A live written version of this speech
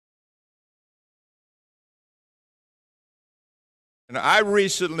And I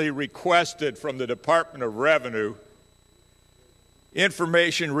recently requested from the Department of Revenue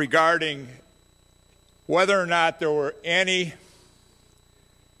information regarding whether or not there were any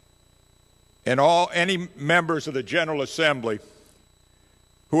members of the General Assembly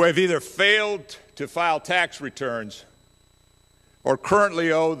who have either failed to file tax returns or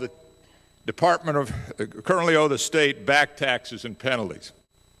currently owe the state back taxes and penalties.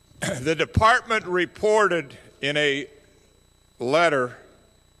 The department reported in a letter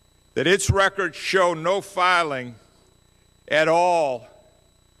that its records show no filing at all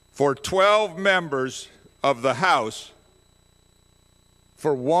for 12 members of the House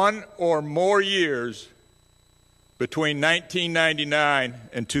for 1 or more years between 1999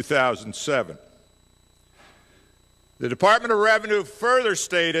 and 2007. The Department of Revenue further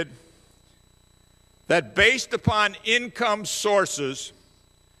stated that based upon income sources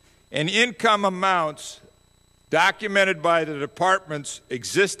and income amounts documented by the department's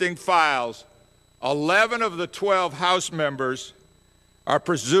existing files, 11 of the 12 House members are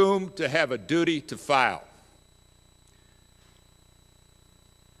presumed to have a duty to file.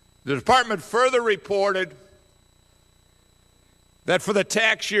 The department further reported that for the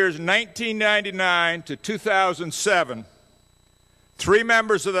tax years 1999 to 2007, 3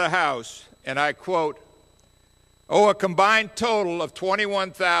 members of the House, and I quote, owe a combined total of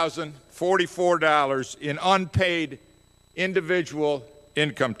 $21,044 in unpaid individual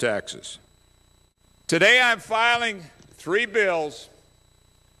income taxes. Today I'm filing 3 bills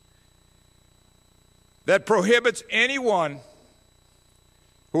that prohibits anyone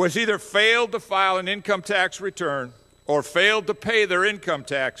who has either failed to file an income tax return or failed to pay their income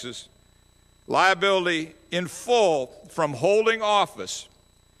taxes liability in full from holding office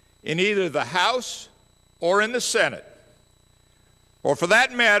in either the House or in the Senate, or for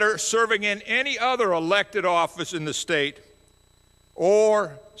that matter, serving in any other elected office in the state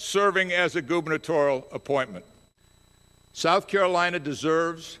or serving as a gubernatorial appointment. South Carolina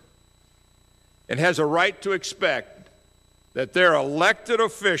deserves and has a right to expect that their elected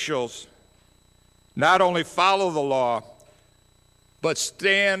officials not only follow the law, but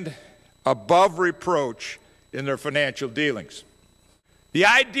stand above reproach in their financial dealings. The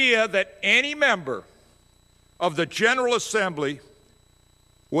idea that any member of the General Assembly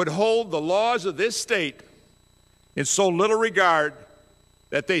would hold the laws of this state in so little regard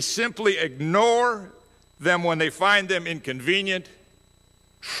that they simply ignore them when they find them inconvenient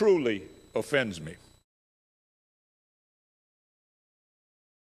truly offends me.